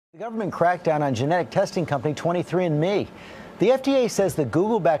The government crackdown on genetic testing company 23andme. The FDA says the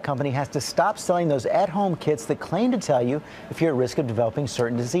Google-backed company has to stop selling those at-home kits that claim to tell you if you're at risk of developing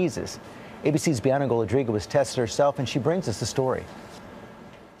certain diseases. ABC's Bianca Golodriga was tested herself, and she brings us the story.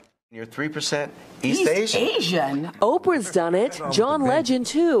 You're 3% East Asian. Oprah's done it. John Legend,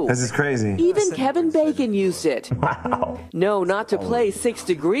 too. This is crazy. Even Kevin Bacon used it. Wow. No, not to play 6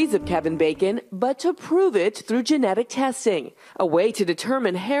 degrees of Kevin Bacon, but to prove it through genetic testing, a way to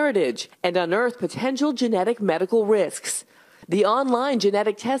determine heritage and unearth potential genetic medical risks. The online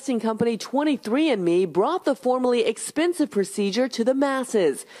genetic testing company 23andme brought the formerly expensive procedure to the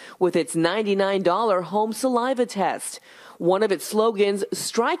masses with its $99 home saliva test. One of its slogans,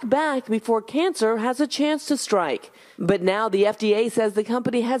 strike back before cancer has a chance to strike. But now the FDA says the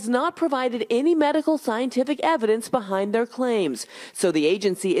company has not provided any medical scientific evidence behind their claims. So the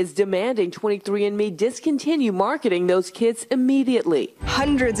agency is demanding 23andme discontinue marketing those kits immediately.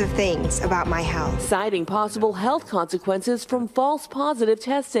 Hundreds of things about my health, citing possible health consequences from false positive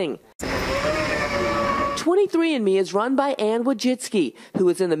testing. 23andme is run by Ann Wojcicki, who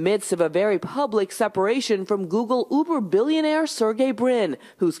is in the midst of a very public separation from Google Uber billionaire Sergey Brin,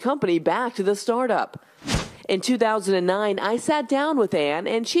 whose company backed the startup. In 2009, I sat down with Ann,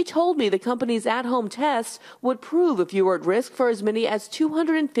 and she told me the company's at-home tests would prove if you were at risk for as many as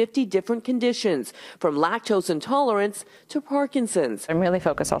 250 different conditions, from lactose intolerance to Parkinson's. I'm really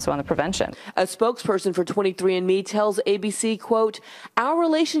focused also on the prevention. A spokesperson for 23andme tells ABC, quote, "Our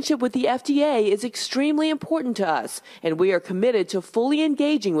relationship with the FDA is extremely important to us, and we are committed to fully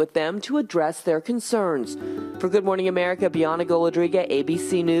engaging with them to address their concerns." For Good Morning America, Bianca Golodriga,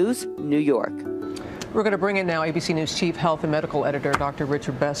 ABC News, New York. We're going to bring in now ABC News Chief Health and Medical Editor, Dr.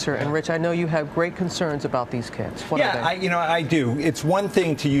 Richard Besser. And Rich, I know you have great concerns about these kits. What are they? I do. It's one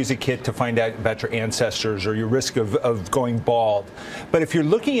thing to use a kit to find out about your ancestors or your risk of going bald. But if you're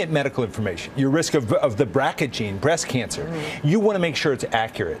looking at medical information, your risk of the BRCA gene, breast cancer, you want to make sure it's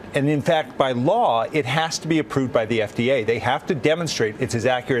accurate. And in fact, by law, it has to be approved by the FDA. They have to demonstrate it's as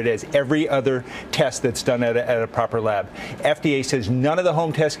accurate as every other test that's done at a proper lab. FDA says none of the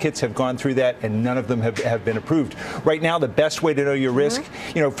home test kits have gone through that, and none of them have been approved. Right now, the best way to know your risk,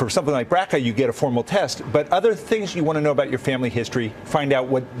 for something like BRCA, you get a formal test. But other things you want to know about your family history, find out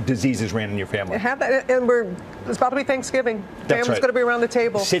what diseases ran in your family. Have that, and it's about to be Thanksgiving. That's Family's going to be around the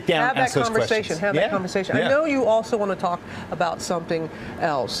table. Sit down, have ask that those conversation. questions. Have that conversation. I know you also want to talk about something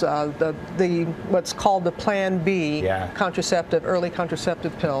else. What's called the Plan B early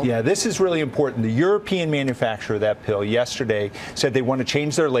contraceptive pill. Yeah, this is really important. The European manufacturer of that pill yesterday said they want to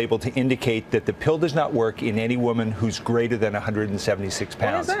change their label to indicate that the pill does not work in any woman who's greater than 176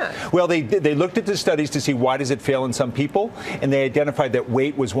 pounds. Why is that? Well, they looked at the studies to see why does it fail in some people, and they identified that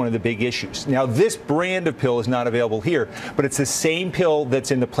weight was one of the big issues. Now, this brand of pill is not available here, but it's the same pill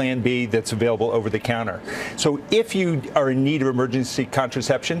that's in the Plan B that's available over the counter. So if you are in need of emergency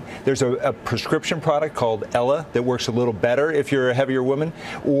contraception, there's a prescription product called Ella that works a little better if you're a heavier woman,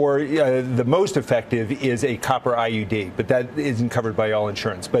 or the most effective is a copper IUD, but that isn't covered by all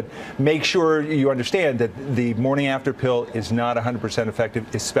insurance. But make sure you understand that the morning after pill is not 100% effective,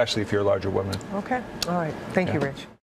 especially if you're a larger woman. Okay. All right. Thank you, Rich.